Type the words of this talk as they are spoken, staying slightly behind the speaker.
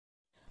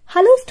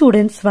Hello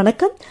students,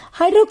 வணக்கம்.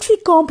 Hydroxy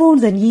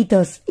compounds and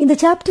ethers. இந்த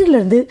சாப்டர்ல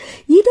இருந்து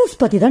ethers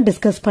பத்தி தான்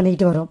டிஸ்கஸ்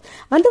பண்ணிட்டு வரோம்.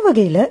 அந்த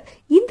வகையில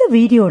இந்த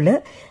வீடியோல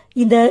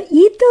இந்த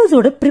ethers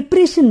ஓட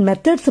preparation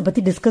methods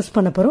பத்தி டிஸ்கஸ்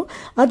பண்ண போறோம்.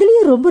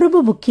 அதுலயே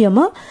ரொம்ப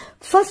முக்கியமா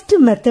first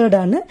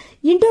மெத்தடான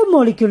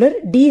intermolecular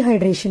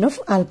dehydration of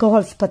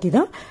alcohols பத்தி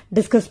தான்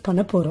டிஸ்கஸ்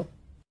பண்ண போறோம்.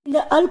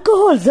 இந்த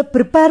alcohols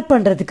prepare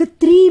பண்றதுக்கு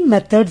 3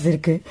 methods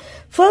இருக்கு.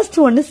 First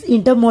one is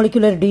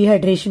intermolecular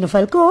dehydration of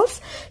alcohols.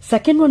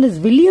 Second one is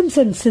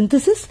Williamson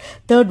synthesis.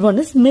 Third one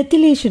is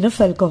methylation of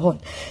alcohol.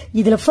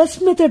 இதுல first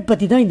method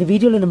பத்தி தான் இந்த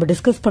வீடியோல நம்ம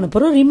டிஸ்கஸ் பண்ண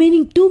போறோம்.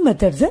 Remaining 2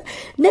 methods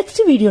next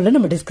வீடியோல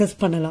நம்ம டிஸ்கஸ்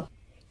பண்ணலாம்.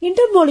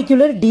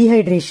 Intermolecular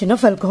dehydration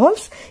of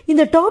alcohols.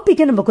 இந்த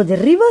டாபிக்கை நம்ம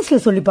கொஞ்சம் ரிவர்ஸ்ல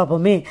சொல்லி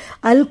பார்ப்போமே.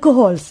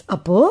 alcohols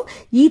அப்போ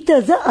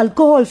ethers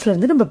alcoholsல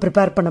இருந்து நம்ம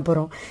ப்ரிப்பேர் பண்ண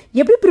போறோம்.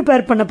 எப்படி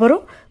ப்ரிப்பேர் பண்ண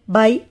போறோம்?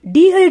 By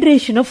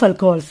dehydration of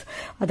alcohols.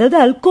 அதாவது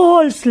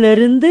alcoholsல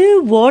இருந்து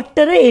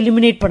வாட்டரை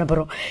எலிமினேட் பண்ண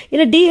போறோம்.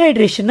 ஏன்னா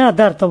டீஹைட்ரேஷன்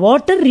அதான் அர்த்தம்,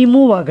 வாட்டர்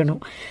ரிமூவ்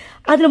ஆகணும்.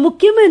 அதுல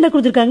முக்கியமா என்ன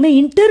கொடுத்திருக்காங்கன்னா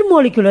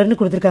இன்டர்மாலிகுலர்னு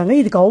கொடுத்திருக்காங்க.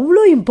 இதுக்கு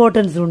அவ்வளோ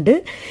இம்பார்ட்டன்ஸ் உண்டு.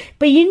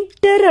 இப்ப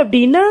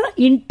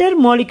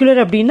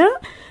இன்டர்மாலிகுலர் அப்படின்னா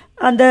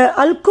அந்த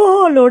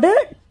அல்கோஹாலோட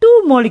 2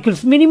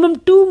 மாலிக்யூல்ஸ் மினிமம்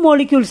 2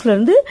 மாலிக்யூல்ஸ்ல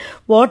இருந்து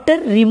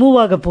வாட்டர் ரிமூவ்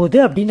ஆக போகுது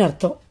அப்படின்னு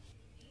அர்த்தம்.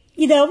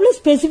 இது அவ்வளவு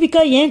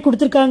ஸ்பெசிபிக்கா ஏன்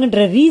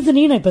கொடுத்திருக்காங்கன்ற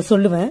ரீசனையும் நான் இப்ப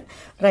சொல்லுவேன்.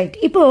 ரைட்,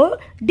 இப்போ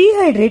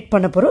டீஹைட்ரேட்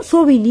பண்ண போறோம். So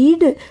we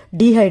need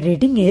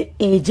dehydrating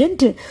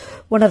agent.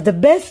 One of the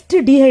best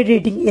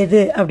dehydrating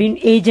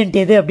agent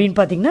எது அப்படின்னு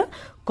பாத்தீங்கன்னா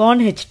corn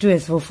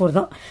H2SO4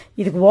 தான்.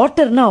 இதுக்கு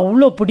வாட்டர்னா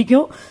அவ்வளோ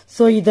பிடிக்கும்.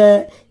 ஸோ இதை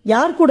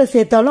யார் கூட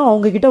சேர்த்தாலும்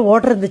அவங்க கிட்ட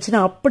வாட்டர் இருந்துச்சுன்னா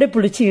அப்படியே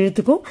பிடிச்சி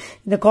இழுத்துக்கும்.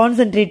 இந்த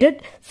concentrated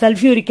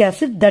sulphuric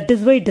acid, that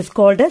is why it is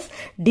called as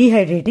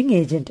dehydrating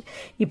agent.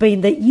 இப்போ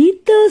இந்த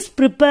ஈத்தர்ஸ்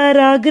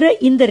ப்ரிப்பேர் ஆகிற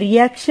இந்த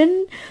reaction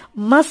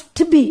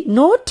must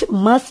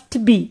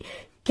be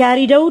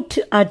carried out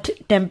at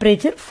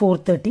temperature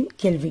 413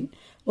 Kelvin.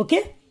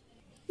 Okay,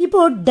 இப்போ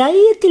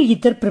டைஎத்தில்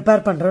ஈத்தர்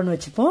ப்ரிப்பேர் பண்றோம்னு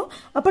வச்சுப்போம்.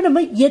 அப்ப நம்ம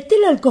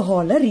எத்தில்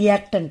ஆல்கஹாலை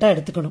ரியாக்டண்டா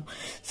எடுத்துக்கணும்.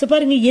 சோ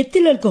பாருங்க,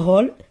 ethyl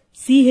alcohol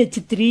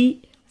CH3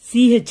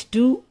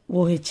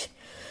 CH2OH.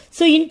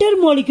 So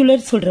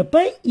intermolecular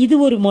சொல்றப்ப இது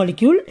ஒரு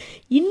மாலிக்யூல்,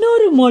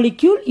 இன்னொரு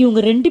மாலிக்யூல்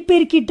இவங்க 2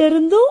 பேர்கிட்ட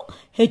இருந்தும்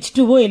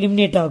H2O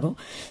எலிமினேட் ஆகும்.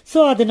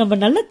 ஸோ அதை நம்ம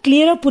நல்லா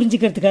கிளியரா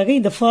புரிஞ்சுக்கிறதுக்காக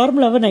இந்த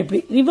ஃபார்முலாவை நான்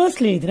இப்படி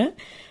ரிவர்ஸ்ல எழுதுறேன்.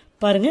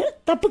 பாருங்க,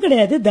 தப்பு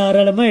கிடையாது,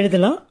 தாராளமா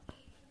எழுதலாம்.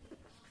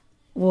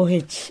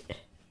 OH.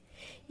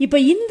 இப்ப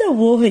இந்த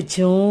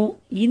OHும்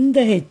இந்த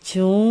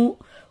Hும்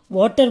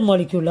வாட்டர்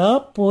மாலிக்யூலா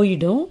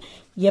போயிடும்.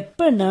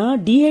 எப்பனா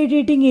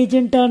டீஹைட்ரேட்டிங்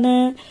ஏஜென்டான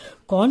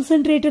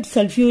கான்சென்ட்ரேட்டட்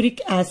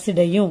சல்ஃபியூரிக்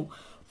ஆசிடையும்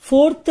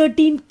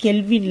 413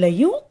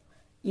 கெல்வின்லையும்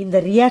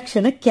இந்த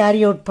ரியாக்ஷனை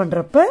கேரி அவுட்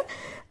பண்றப்ப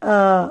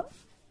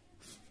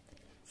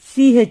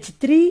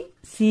CH3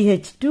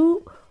 CH2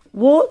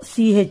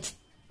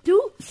 OCH2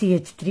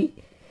 CH3.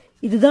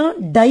 இதுதான்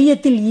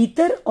டைஎத்தில்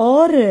ether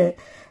R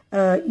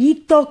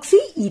ethoxy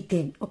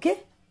ethane. Okay,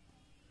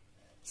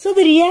 so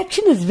the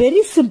reaction is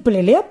very simple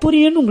இல்லையா?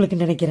 புரியும்னு உங்களுக்கு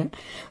நினைக்கிறேன்.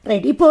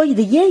 ரைட், இப்போ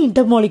இது ஏன்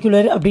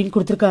இன்டர்மாலிகுலர் அப்படின்னு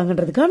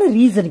கொடுத்துருக்காங்கன்றதுக்கான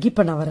ரீசனுக்கு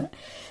இப்ப நான் வரேன்.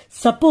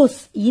 சப்போஸ்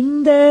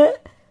இந்த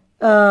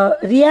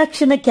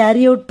ரியாக்ஷனை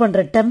கேரி அவுட்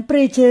பண்ற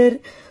டெம்பரேச்சர்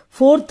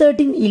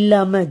 413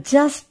 இல்லாம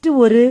ஜஸ்ட்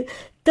ஒரு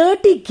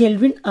 30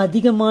 Kelvin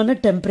அதிகமான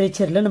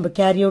டெம்பரேச்சர்ல நம்ம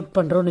கேரி அவுட்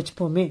பண்றோம்னு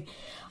வச்சுப்போமே.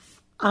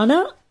 ஆனா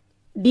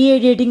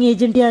டீஹைட்ரேட்டிங்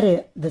ஏஜென்ட் யாரு?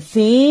 the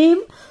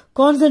same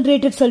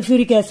concentrated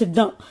sulfuric acid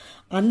தான்.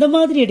 அந்த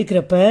மாதிரி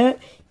எடுக்கிறப்ப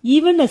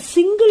even a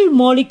single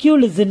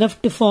molecule is enough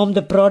to form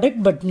the product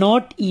but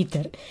not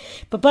ether.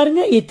 இப்ப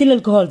பாருங்க, எத்தில்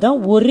ஆல்கஹால் தான்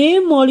ஒரே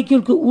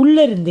மாலிக்யூலுக்கு உள்ள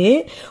இருந்தே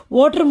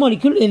வாட்டர்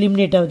மாலிக்யூல்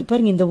எலிமினேட் ஆகுது.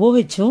 பாருங்க, இந்த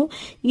OHும்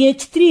இங்க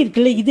H3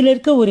 இருக்குல்ல, இதுல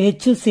இருக்க ஒரு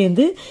Hும்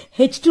சேர்ந்து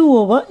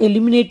H2Oவா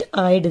எலிமினேட்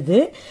ஆயிடுது.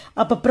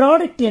 அப்ப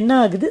ப்ராடக்ட் என்ன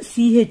ஆகுது?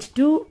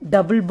 CH2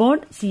 double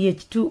bond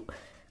CH2.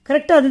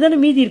 கரெக்டா? அதுதானே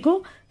மீதி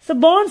இருக்கும். So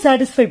பாண்ட்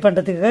சாட்டிஸ்ஃபை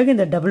பண்றதுக்காக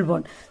இந்த double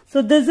bond. So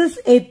this is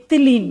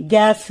ethylene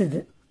gas.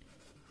 இது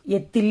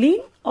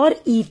எத்திலீன் ஆர்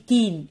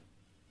ஈத்தீன்.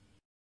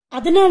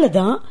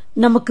 அதனாலதான்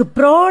நமக்கு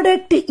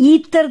ப்ராடக்ட்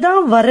ஈத்தர்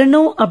தான்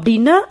வரணும்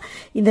அப்படின்னா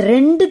இந்த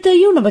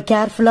ரெண்டுத்தையும் நம்ம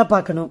கேர்ஃபுல்லா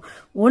பார்க்கணும்.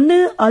 ஒன்னு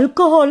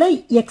ஆல்கஹாலை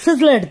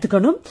எக்ஸஸ்ல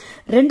எடுத்துக்கணும்,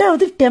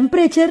 ரெண்டாவது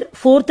டெம்பரேச்சர்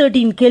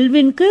 413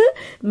 கெல்வின்க்கு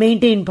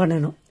மெயின்டைன்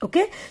பண்ணணும்.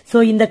 ஓகே, சோ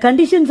இந்த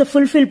கண்டிஷன்ஸை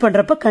ஃபுல்ஃபில்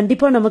பண்றப்ப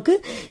கண்டிப்பா நமக்கு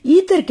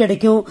ஈத்தர்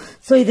கிடைக்கும்.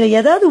 சோ இதுல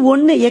ஏதாவது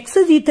ஒன்னு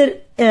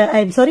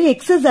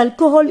எக்ஸஸ்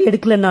ஆல்கஹால்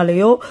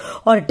எடுக்கலனாலயோ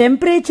ஒரு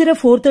டெம்பரேச்சரை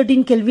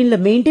 413 கெல்வின்ல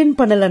மெயின்டைன்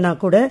பண்ணலனா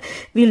கூட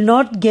வில்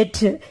நாட்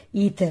கெட்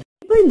ஈத்தர்.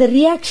 இப்போ இந்த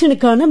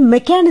ரியாக்ஷனுக்கான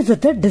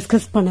மெக்கானிசத்தை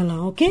டிஸ்கஸ்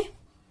பண்ணலாம். Okay,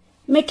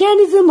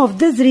 mechanism of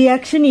this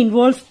reaction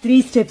involves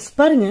 3 steps.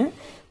 பாருங்க,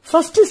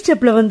 ஃபர்ஸ்ட்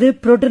ஸ்டெப்ல வந்து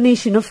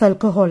புரோட்டனேஷன் ஆஃப்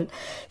ஆல்கஹால்,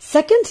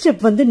 செகண்ட்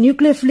ஸ்டெப் வந்து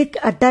nucleophilic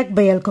attack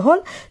by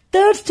alcohol,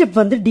 third step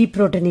வந்து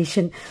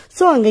டீப்ரோட்டனேஷன்.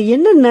 சோ அங்க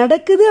என்ன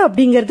நடக்குது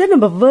அப்படிங்கறத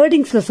நம்ம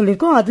வேர்டிங்ஸ்ல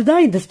சொல்லிருக்கோம்.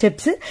 அதுதான் இந்த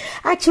ஸ்டெப்ஸ்.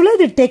 ஆக்சுவலா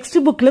இது டெக்ஸ்ட்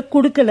புக்ல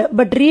கொடுக்கல,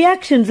 பட்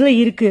ரியாக்ஷன்ஸ்ல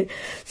இருக்கு.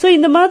 சோ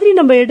இந்த மாதிரி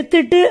நம்ம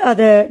எடுத்துட்டு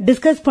அதை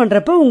டிஸ்கஸ்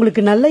பண்றப்ப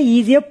உங்களுக்கு நல்லா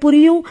ஈஸியா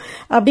புரியும்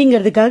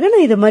அப்படிங்கறதுக்காக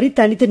நான் இத மாதிரி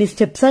தனித்தனி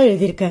ஸ்டெப்ஸா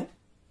எழுதியிருக்கேன்.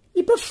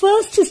 இப்ப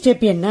ஃபர்ஸ்ட்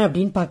ஸ்டெப் என்ன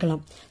அப்படின்னு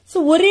பார்க்கலாம். ஸோ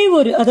ஒரே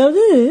ஒரு,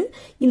 அதாவது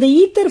இந்த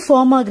ether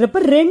form ஆகுறப்ப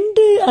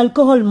 2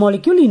 alcohol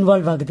molecule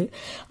involve ஆகுது.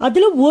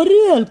 அதுல ஒரு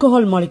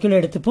ஆல்கஹால் மாலிக்யூல்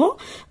எடுத்துப்போம்.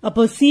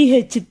 அப்போ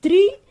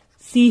CH3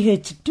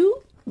 CH2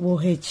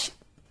 OH.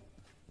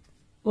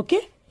 ஓகே,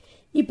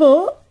 இப்போ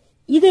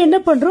இதை என்ன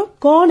பண்றோம்,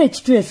 கார்ன்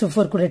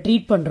H2SO4 கூட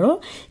ட்ரீட் பண்றோம்.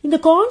 இந்த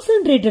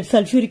கான்சென்ட்ரேட்டட்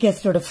சல்ஃபியூரிக்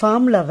ஆசிடோட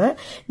ஃபார்முலாவை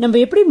நம்ம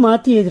எப்படி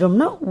மாத்தி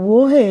எழுதுறோம்னா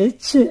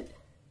OH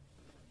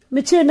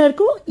மிச்சம் என்ன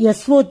இருக்கும்,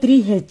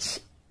 SO3H.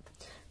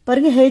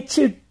 பாருங்க,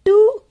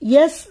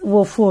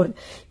 H2SO4.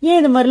 ஏன்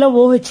இந்த மாதிரிலாம்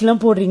OH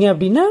எல்லாம் போடுறீங்க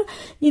அப்படின்னா,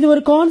 இது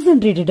ஒரு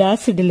கான்சென்ட்ரேட்டட்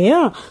ஆசிட் இல்லையா.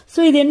 ஸோ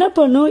இது என்ன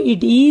பண்ணும்,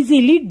 it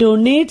easily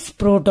donates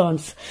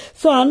protons.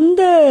 So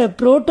அந்த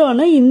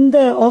புரோட்டானை இந்த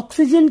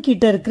ஆக்சிஜன்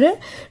கிட்ட இருக்கிற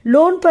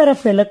லோன் பேர்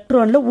ஆஃப்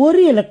எலக்ட்ரான்ல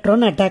ஒரு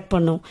எலக்ட்ரான் அட்டாக்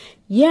பண்ணும்.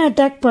 ஏன்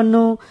அட்டாக்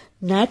பண்ணும்,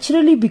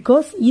 நேச்சுரலி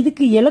பிகாஸ்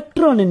இதுக்கு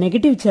எலக்ட்ரான்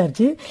நெகட்டிவ்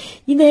சார்ஜ்,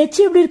 இந்த H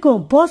எப்படி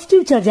இருக்கும்,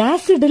 பாசிட்டிவ் சார்ஜ்.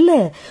 ஆசிட் இல்ல,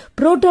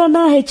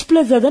 புரோட்டானா H+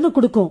 அதான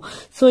கொடுக்கும்.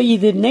 சோ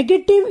இது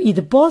நெகட்டிவ்,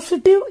 இது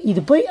பாசிட்டிவ்,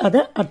 இது போய்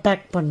அதை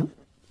அட்டாக் பண்ணும்.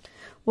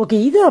 ஓகே,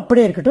 இது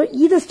அப்படியே இருக்கட்டும்.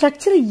 இந்த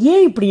ஸ்ட்ரக்சரை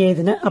ஏன் இப்படி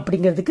எழுதுன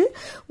அப்படிங்கிறதுக்கு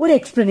ஒரு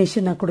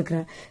எக்ஸ்பிளனேஷன் நான்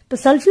கொடுக்குறேன். இப்போ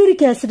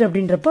சல்ஃபியூரிக் ஆசிட்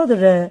அப்படின்றப்ப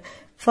அதோட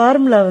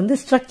ஃபார்முலா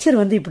ஸ்ட்ரக்சர்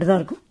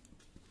இப்படிதான் இருக்கும்.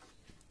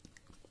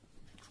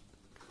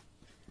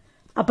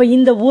 அப்ப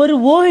இந்த ஒரு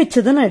OH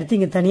தான் நான் எடுத்து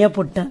இங்க தனியா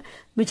போட்டேன்.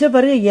 மிச்சம்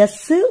பாருங்க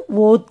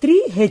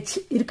SO3H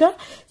இருக்கா.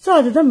 சோ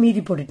அதுதான்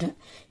மீதி போட்டுட்டேன்.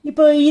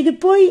 இப்போ இது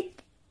போய்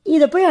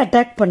இத போய்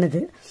அட்டாக் பண்ணுது.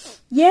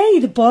 ஏன்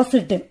இது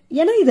பாசிட்டிவ்,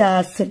 ஏன்னா இது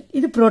ஆசிட்,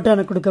 இது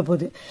புரோட்டானை கொடுக்க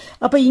போகுது.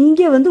 அப்ப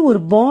இங்க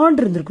ஒரு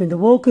பாண்ட் இருந்திருக்கும் இந்த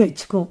ஓக்கு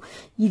Hக்கும்.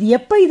 இது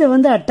எப்ப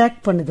இதை அட்டாக்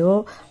பண்ணுதோ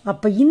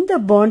அப்ப இந்த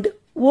பாண்ட்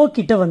O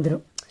கிட்ட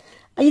வந்துடும்.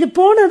 இது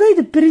போனாதான்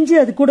இது பிரிஞ்சு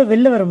அது கூட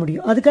வெளில வர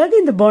முடியும். அதுக்காக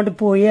இந்த பாண்ட்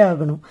போயே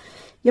ஆகணும்.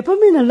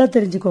 எப்பவுமே நல்லா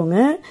தெரிஞ்சுக்கோங்க,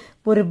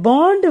 ஒரு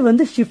பாண்ட்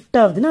ஷிஃப்ட்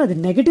ஆகுதுன்னா அது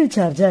நெகட்டிவ்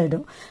சார்ஜ்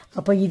ஆயிடும்.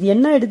 அப்ப இது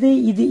என்ன ஆயிடுது,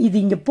 இது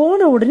இங்க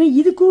போன உடனே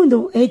இதுக்கும் இந்த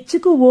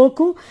Hக்கும்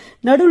Oக்கும்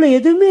நடுவுல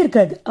எதுவுமே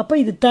இருக்காது. அப்ப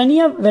இது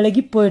தனியா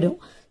விலகி போயிடும்.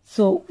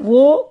 சோ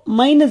O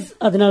மைனஸ்,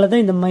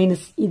 அதனாலதான் இந்த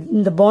மைனஸ்,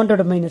 இந்த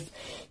பாண்டோட மைனஸ்.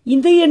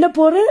 இந்த என்ன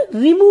போற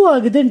ரிமூவ்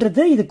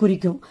ஆகுதுன்றத இது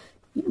குறிக்கும்.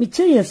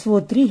 மிச்சம்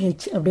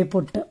SO3H அப்படியே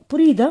போட்டேன்.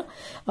 புரியுதா?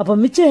 அப்ப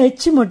மிச்சம்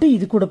H மட்டும்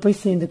இது கூட போய்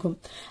சேர்ந்துக்கும்.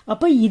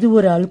 அப்ப இது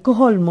ஒரு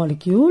ஆல்கஹால்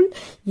மாலிக்யூல்.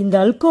 இந்த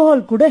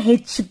ஆல்கஹால் கூட H+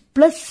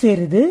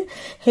 சேருது.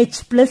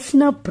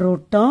 H+னா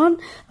புரோட்டான்,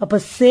 அப்ப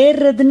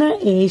சேர்றதுன்னா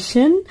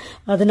ஏஷன்.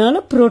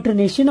 அதனால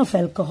புரோட்டனேஷன் ஆஃப்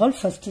ஆல்கஹால்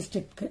ஃபர்ஸ்ட்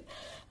ஸ்டெப்க்கு.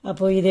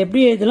 அப்போ இது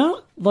எப்படி எழுதலாம்,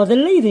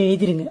 முதல்ல இதை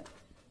எழுதிருங்க.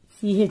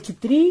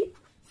 CH3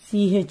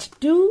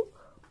 CH2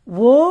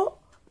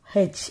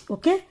 OH.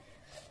 ஓகே,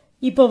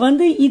 இப்ப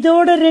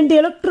இதோட 2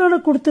 எலக்ட்ரானை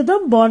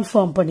கொடுத்துதான் பாண்ட்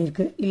ஃபார்ம்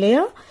பண்ணிருக்கு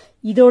இல்லையா.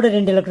 இதோட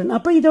 2 எலக்ட்ரான்,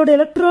 அப்ப இதோட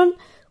எலக்ட்ரான்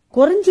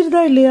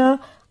குறைஞ்சிருதா இல்லையா.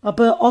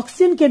 அப்ப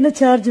ஆக்சிஜனுக்கு என்ன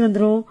சார்ஜ்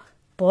வந்துடும்,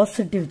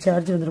 பாசிட்டிவ்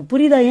சார்ஜ் வந்துடும்.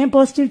 புரியுதா ஏன்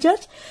பாசிட்டிவ்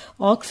சார்ஜ்,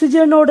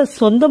 ஆக்சிஜனோட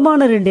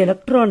சொந்தமான 2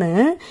 எலக்ட்ரானை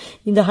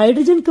இந்த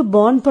ஹைட்ரஜனுக்கு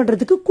பாண்ட்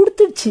பண்றதுக்கு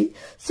கொடுத்துருச்சு.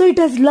 So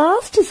it has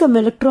lost some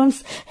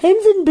electrons,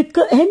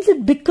 hence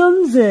it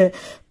becomes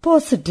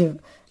positive.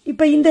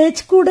 இப்ப இந்த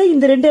H கூட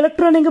இந்த 2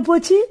 எலக்ட்ரான் எங்க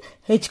போச்சு,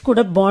 H கூட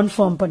பாண்ட்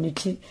ஃபார்ம்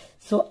பண்ணிடுச்சு.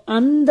 சோ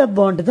அந்த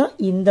பாண்ட் தான்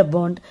இந்த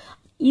பாண்ட்,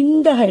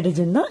 இந்த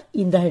ஹைட்ரஜன் தான்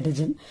இந்த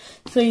ஹைட்ரஜன்.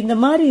 சோ இந்த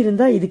மாதிரி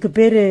இருந்தா இதுக்கு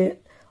பேரு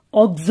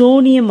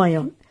ஆக்சோனியம்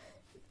அயான்.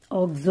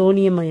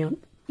 ஆக்சோனியம் அயான்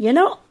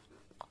ஏன்னா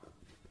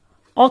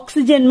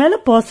ஆக்சிஜன் மேல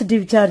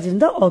பாசிட்டிவ் சார்ஜ்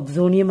இருந்தா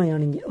ஆக்சோனியம்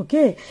அயானிங்க.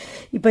 ஓகே,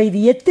 இப்ப இது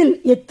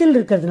எத்தில்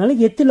இருக்கிறதுனால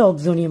எத்தில்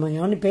ஆக்சோனியம்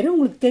அயான் பேரு.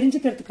 உங்களுக்கு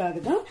தெரிஞ்சுக்கிறதுக்காக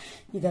தான்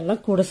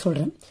இதெல்லாம் கூட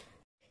சொல்றேன்.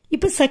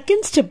 இப்ப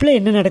செகண்ட் ஸ்டெப்ல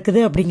என்ன நடக்குது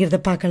அப்படிங்கறத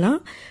பார்க்கலாம்.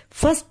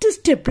 ஃபர்ஸ்ட்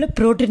ஸ்டெப்ல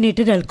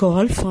புரோட்டனேட்டட்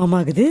ஆல்கஹால் ஃபார்ம்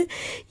ஆகுது.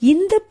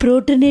 இந்த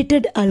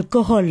புரோட்டனேட்டட்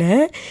ஆல்கஹால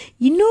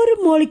இன்னொரு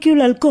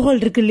மாலிக்யூல்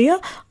ஆல்கஹால் இருக்கு இல்லையா,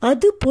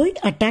 அது போய்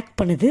அட்டாக்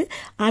பண்ணுது.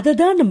 அதை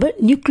தான் நம்ம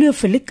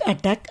நியூக்ளியோஃபிலிக்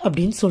அட்டாக்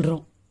அப்படின்னு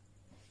சொல்றோம்.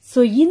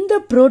 சோ இந்த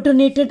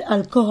புரோட்டனேட்டட்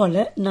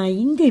ஆல்கஹாலை நான்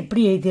இங்க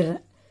இப்படி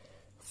எழுதிடுறேன்,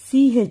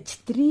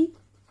 CH3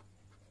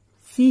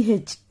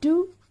 CH2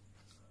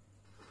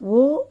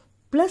 O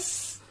plus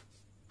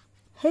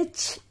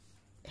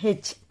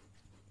H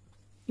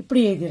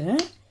இப்படி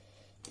எழுதுறேன்.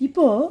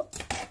 இப்போ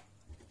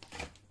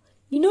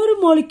இன்னொரு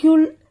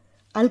மாலிக்யூல்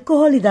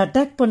ஆல்கஹால் இதை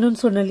அட்டாக் பண்ணுன்னு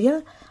சொன்ன இல்லையா,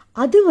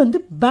 அது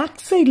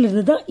பேக் சைட்ல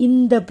இருந்து தான்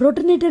இந்த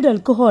புரோட்டனேட்டட்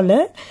ஆல்கஹாலை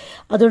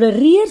அதோட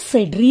ரியர்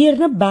சைடு,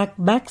 ரியர்னா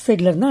பேக்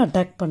சைட்ல இருந்து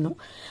அட்டாக் பண்ணும்.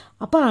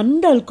 அப்ப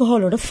அந்த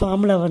ஆல்கஹாலோட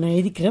ஃபார்முலாவை நான்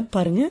எழுதிக்கிறேன்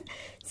பாருங்க.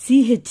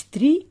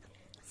 CH3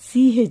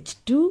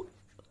 CH2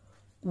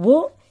 O.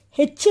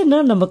 Hனா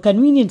நம்ம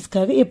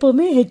கன்வீனியன்ஸ்க்காக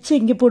எப்பவுமே H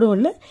இங்க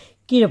போடுவோம்ல,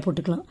 கீழே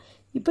போட்டுக்கலாம்.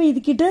 இப்ப இது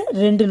கிட்ட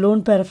 2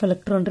 லோன் பேர் ஆஃப்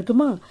எலக்ட்ரான்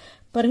இருக்குமா,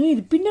 பாருங்க.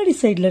 இது பின்னாடி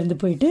சைட்ல இருந்து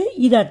போயிட்டு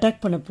இதை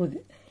அட்டாக் பண்ண போகுது.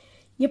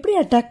 எப்படி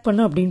அட்டாக்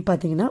பண்ணும் அப்படின்னு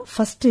பாத்தீங்கன்னா,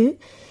 ஃபர்ஸ்ட்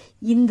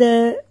இந்த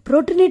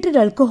புரோட்டனேட்டட்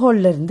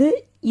ஆல்கஹால்ல இருந்து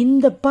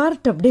இந்த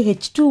பார்ட் அப்படியே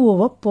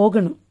H2O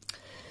போகணும்.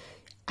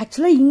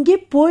 ஆக்சுவலா இங்கே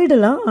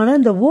போயிடலாம், ஆனா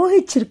இந்த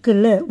OH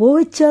இருக்குல்ல,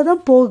 OH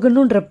தான்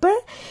போகணும்ன்றப்ப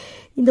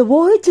இந்த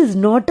OH is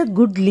not a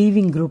good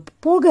leaving group,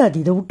 போகாது,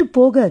 இதை விட்டு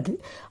போகாது.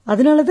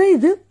 அதனாலதான்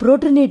இது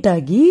புரோட்டனேட்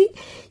ஆகி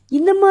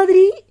இந்த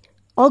மாதிரி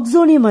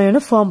ஆக்சோனியம் அயானை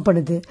ஃபார்ம்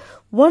பண்ணுது.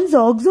 ஒன்ஸ்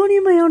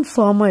ஆக்சோனியம் அயான்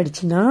ஃபார்ம்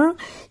ஆயிடுச்சுன்னா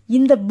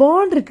இந்த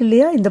பாண்ட் இருக்கு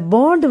இல்லையா, இந்த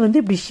பாண்ட்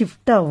இப்படி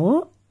ஷிஃப்ட்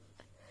ஆகும்.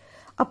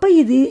 அப்போ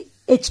இது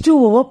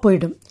H2O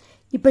போயிடும்.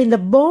 இப்போ இந்த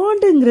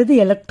பாண்டுங்கிறது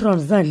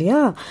எலக்ட்ரான்ஸ் தான் இல்லையா,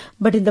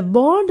 பட் இந்த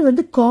பாண்ட்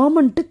வந்து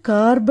common to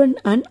carbon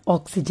and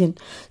oxygen.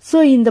 So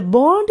இந்த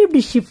பாண்ட்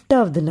இப்படி ஷிஃப்ட்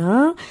ஆகுதுன்னா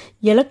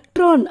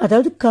எலக்ட்ரான்,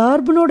 அதாவது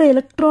கார்பனோட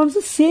எலக்ட்ரான்ஸ்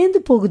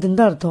சேர்ந்து போகுதுன்னு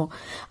தான் அர்த்தம்.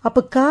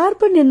 அப்போ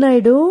கார்பன் என்ன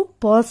ஆகிடும்,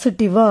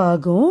 பாசிட்டிவாக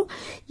ஆகும்.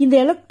 இந்த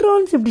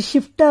எலக்ட்ரான்ஸ் இப்படி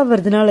ஷிஃப்ட்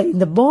ஆகிறதுனால,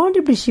 இந்த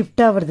பாண்ட் இப்படி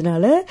ஷிஃப்ட்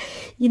ஆகிறதுனால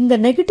இந்த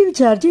நெகட்டிவ்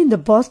சார்ஜ்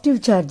இந்த பாசிட்டிவ்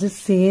சார்ஜ்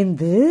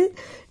சேர்ந்து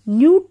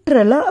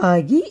நியூட்ரலாக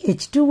ஆகி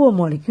H2O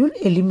மாலிக்யூல்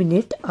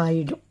எலிமினேட்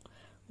ஆகிடும்.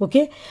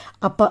 ஓகே,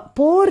 அப்போ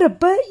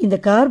போகிறப்ப இந்த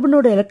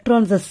கார்பனோட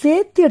எலக்ட்ரான்ஸை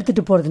சேர்த்து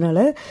எடுத்துகிட்டு போகிறதுனால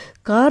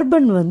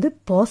கார்பன் வந்து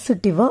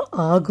பாசிட்டிவாக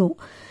ஆகும்.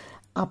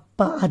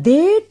 அப்போ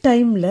அதே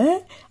டைமில்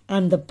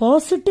அந்த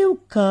பாசிட்டிவ்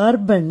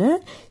கார்பனை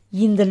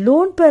இந்த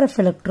லோன் பேர் ஆஃப்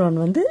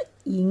எலக்ட்ரான் வந்து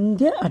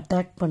இங்கே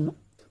அட்டாக் பண்ணும்.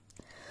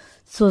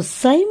 ஸோ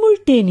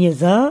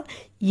சைமுல்டேனியஸாக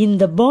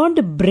இந்த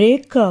பாண்டு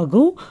பிரேக்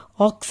ஆகும்,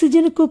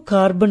 ஆக்சிஜனுக்கும்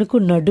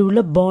கார்பனுக்கும்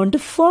நடுவில் பாண்டு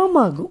ஃபார்ம்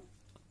ஆகும்.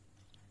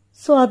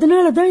 ஸோ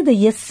அதனால தான் இதை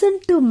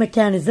SN2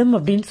 மெக்கானிசம்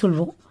அப்படின்னு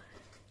சொல்லுவோம்.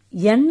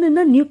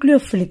 என்னன்னா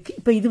நியூக்ளியோஃபிலிக்.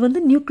 இப்போ இது வந்து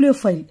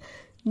nucleophile.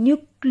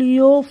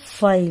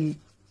 Nucleophile,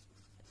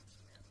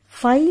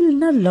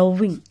 ஃபைல்னா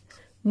loving,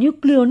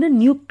 நியூக்ளியோன்னு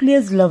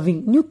nucleus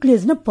loving,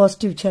 நியூக்ளியஸ்னா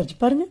positive charge.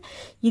 பாருங்க,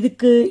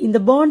 இதுக்கு இந்த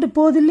பாண்டு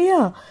போகுது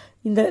இல்லையா,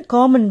 இந்த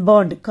காமன்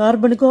பாண்ட்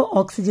கார்பனுக்கும்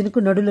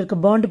ஆக்சிஜனுக்கும் நடுவில் இருக்க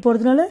பாண்டு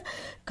போகிறதுனால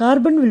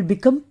கார்பன் வில்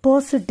பிகம்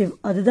பாசிட்டிவ்.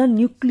 அதுதான்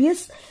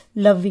நியூக்ளியஸ்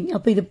லவ்விங்.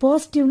 அப்போ இது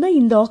பாசிட்டிவ்னா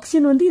இந்த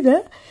ஆக்சிஜன் வந்து இதை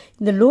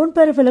இந்த lone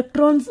pair of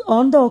electrons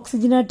on the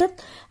oxygen atom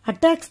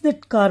attacks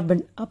that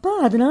carbon. அப்போ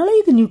அதனால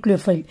இது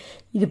நியூக்ளியோஃபைல்.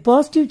 இது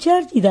பாசிட்டிவ்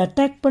சார்ஜ் இதை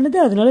அட்டாக் பண்ணுது,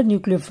 அதனால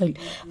நியூக்ளியோஃபைல்.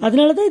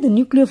 அதனால தான் இது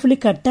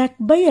நியூக்ளியோஃபிலிக் அட்டாக்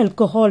பை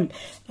ஆல்கஹால்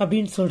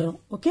அப்படின்னு சொல்கிறோம்.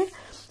 Okay,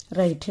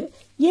 right.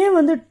 ஏன்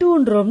வந்து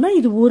 2ன்றோம்னா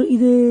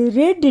இது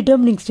ரேட்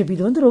டிட்டர்மினிங் ஸ்டெப்.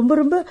 இது வந்து ரொம்ப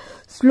ரொம்ப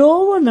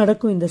ஸ்லோவாக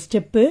நடக்கும் இந்த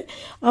ஸ்டெப்பு.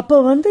 அப்போ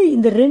வந்து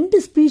இந்த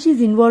 2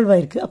 ஸ்பீஷீஸ் இன்வால்வ்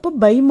ஆயிருக்கு. அப்போ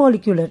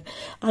பைமாலிகுலர்,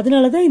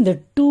 அதனால தான் இந்த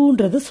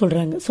 2ன்றது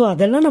சொல்கிறாங்க. ஸோ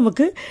அதெல்லாம்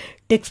நமக்கு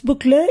டெக்ஸ்ட்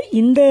புக்கில்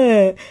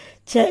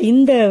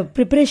இந்த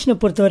ப்ரிப்பரேஷனை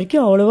பொறுத்த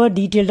வரைக்கும் அவ்வளோவா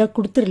டீட்டெயில்டாக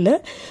கொடுத்துடல.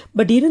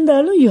 பட்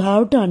இருந்தாலும் you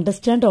have to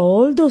understand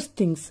all those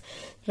things.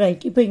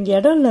 Right. இப்போ இங்கே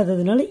இடம்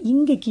இல்லாததுனால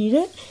இங்கே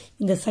கீழே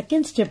இந்த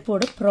செகண்ட்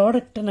ஸ்டெப்போட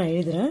ப்ராடக்டை நான்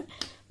எழுதுகிறேன்.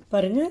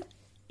 பாருங்கள்,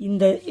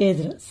 இந்த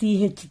எழுதுகிறேன்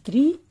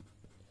CH3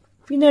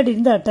 பின்னாடி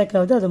இருந்து அட்டாக்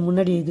ஆகுது, அதை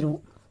முன்னாடி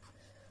எழுதிடுவோம்.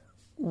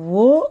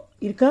 O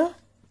இருக்கா,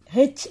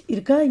 H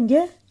இருக்கா,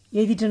 இங்கே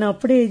எழுதிட்டேனா,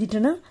 அப்படியே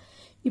எழுதிட்டேனா.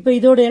 இப்போ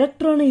இதோட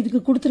எலக்ட்ரானை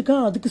இதுக்கு கொடுத்துருக்கா,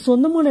 அதுக்கு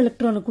சொந்தமான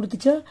எலக்ட்ரானை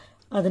கொடுத்துச்சா,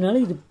 அதனால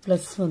இது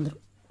ப்ளஸ்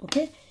வந்துடும்.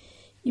 ஓகே,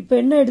 இப்போ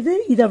என்ன ஆயிடுது,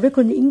 இது அப்படியே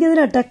கொஞ்சம் இங்கே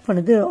தானே அட்டாக்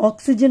பண்ணுது.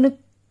 ஆக்சிஜன்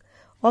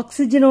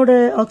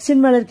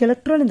மேலே இருக்க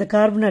எலக்ட்ரான் இந்த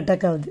கார்பனை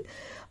அட்டாக் ஆகுது.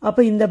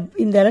 அப்போ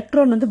இந்த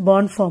எலக்ட்ரான் வந்து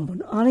பாண்ட் ஃபார்ம்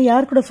பண்ணும். ஆனால்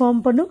யார் கூட ஃபார்ம்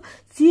பண்ணும்,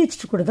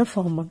 CH2 கூட தான்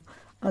ஃபார்ம் பண்ணும்.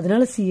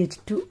 அதனால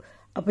CH2.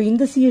 அப்போ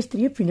இந்த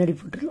CH3 பின்னாடி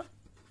போட்டுடலாம்.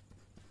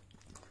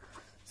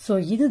 ஸோ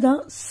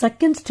இதுதான்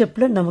செகண்ட்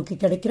ஸ்டெப்பில் நமக்கு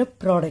கிடைக்கிற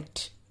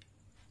ப்ராடக்ட்.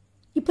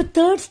 இப்போ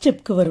தேர்ட்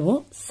ஸ்டெப்க்கு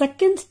வருவோம்.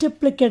 செகண்ட்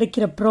ஸ்டெப்பில்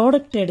கிடைக்கிற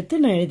ப்ராடக்ட்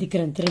எடுத்து நான்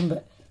எழுதிக்கிறேன் திரும்ப.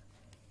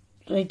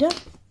 ரைட்டா,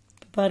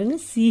 பாருங்க,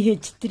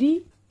 CH3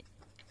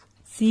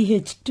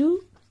 CH2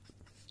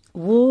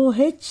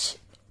 OH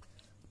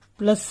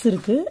ப்ளஸ்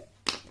இருக்கு,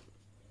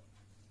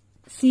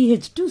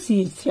 CH2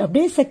 CH3.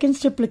 அப்படியே செகண்ட்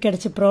ஸ்டெப்பில்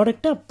கிடைச்ச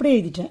ப்ராடக்டை அப்படியே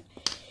எழுதிட்டேன்.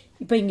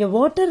 இப்போ இங்கே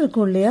வாட்டர்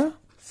இருக்கும் இல்லையா,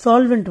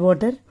 சால்வெண்ட்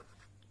வாட்டர்.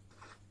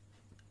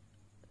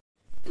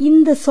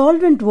 இந்த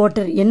சால்வெண்ட்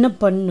வாட்டர் என்ன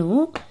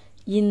பண்ணும்,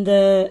 இந்த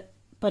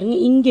பாருங்க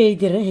இங்கே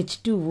எழுதிடுறேன்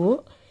H2O.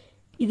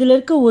 இதில்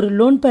இருக்க ஒரு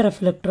லோன் பேர்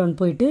ஆஃப் எலக்ட்ரான்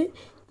போயிட்டு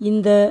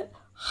இந்த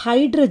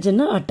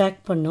ஹைட்ரஜனை அட்டாக்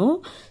பண்ணும்.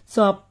 ஸோ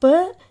அப்போ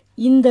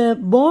இந்த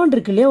பாண்ட்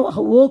இருக்கு இல்லையா,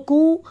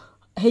 ஓக்கும்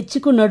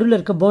ஹெச்சுக்கும் நடுவில்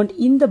இருக்க பாண்ட்,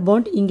 இந்த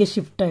பாண்ட் இங்கே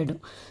ஷிஃப்ட்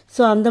ஆகிடும்.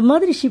 ஸோ அந்த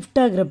மாதிரி ஷிஃப்ட்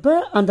ஆகிறப்ப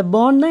அந்த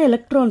பாண்ட்னா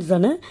எலக்ட்ரான்ஸ்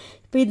தானே.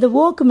 இப்போ இந்த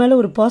ஓக்கு மேலே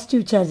ஒரு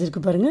பாசிட்டிவ் சார்ஜ்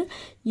இருக்குது பாருங்கள்,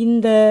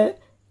 இந்த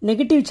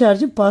நெகட்டிவ்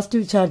சார்ஜும்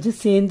பாசிட்டிவ்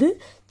சார்ஜும் சேர்ந்து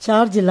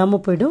சார்ஜ்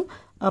இல்லாமல் போயிடும்.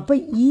 அப்போ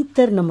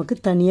ஈத்தர் நமக்கு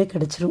தனியாக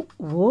கிடச்சிரும்.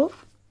 O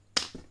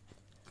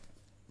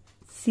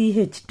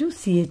CH2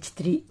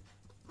 CH3.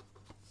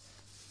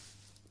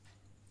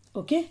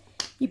 ஓகே,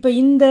 இப்போ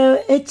இந்த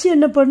H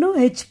என்ன பண்ணும்,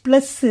 H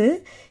ப்ளஸ்ஸு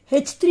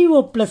H3O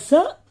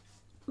ப்ளஸ்ஸாக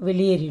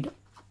வெளியேறிடும்.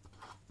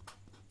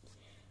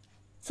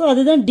 ஸோ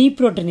அதுதான்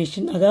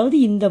டீப்ரோட்டனேஷன். அதாவது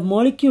இந்த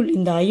மாலிக்யூல்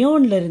இந்த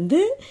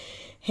அயான்லேருந்து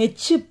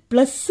H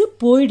ப்ளஸ்ஸு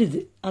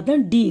போயிடுது,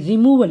 அதுதான்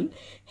ரிமூவல்.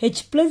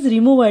 H ப்ளஸ்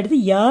ரிமூவ் ஆகிடுது.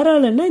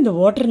 யாராலன்னா இந்த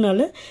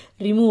வாட்டர்னால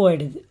ரிமூவ்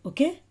ஆகிடுது.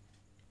 ஓகே,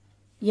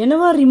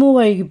 என்னவா ரிமூவ்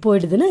ஆகி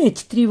போயிடுதுன்னா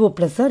H3O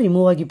ப்ளஸ்ஸாக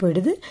ரிமூவ் ஆகி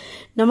போயிடுது.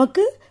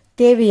 நமக்கு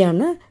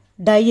தேவையான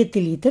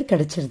டைஎத்தில் ஈத்தர்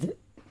கிடச்சிருது.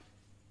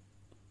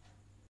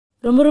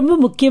 ரொம்ப ரொம்ப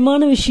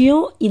முக்கியமான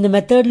விஷயம் இந்த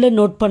மெத்தடில்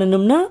நோட்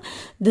பண்ணணும்னா,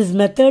 this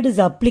method is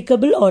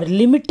applicable R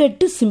limited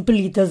to simple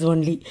ethers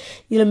only.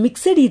 இதில்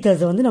மிக்சட்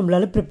ஈத்தர்ஸை வந்து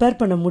நம்மளால் ப்ரிப்பேர்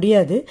பண்ண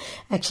முடியாது.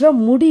 ஆக்சுவலாக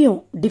முடியும்,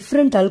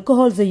 டிஃப்ரெண்ட்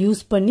அல்கோஹால்ஸை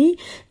யூஸ் பண்ணி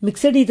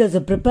மிக்சட்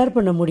ஈத்தர்ஸை ப்ரிப்பேர்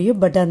பண்ண முடியும்.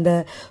 பட் அந்த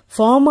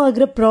ஃபார்ம்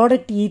ஆகிற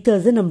ப்ராடக்ட்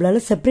ஈத்தர்ஸை நம்மளால்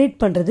செப்பரேட்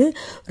பண்ணுறது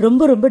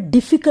ரொம்ப ரொம்ப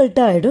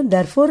டிஃபிகல்ட்டாக ஆகிடும்.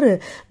 Therefore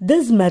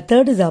this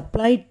method is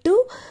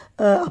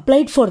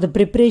applied for the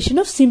preparation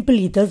of simple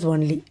ethers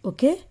only.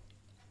 Okay.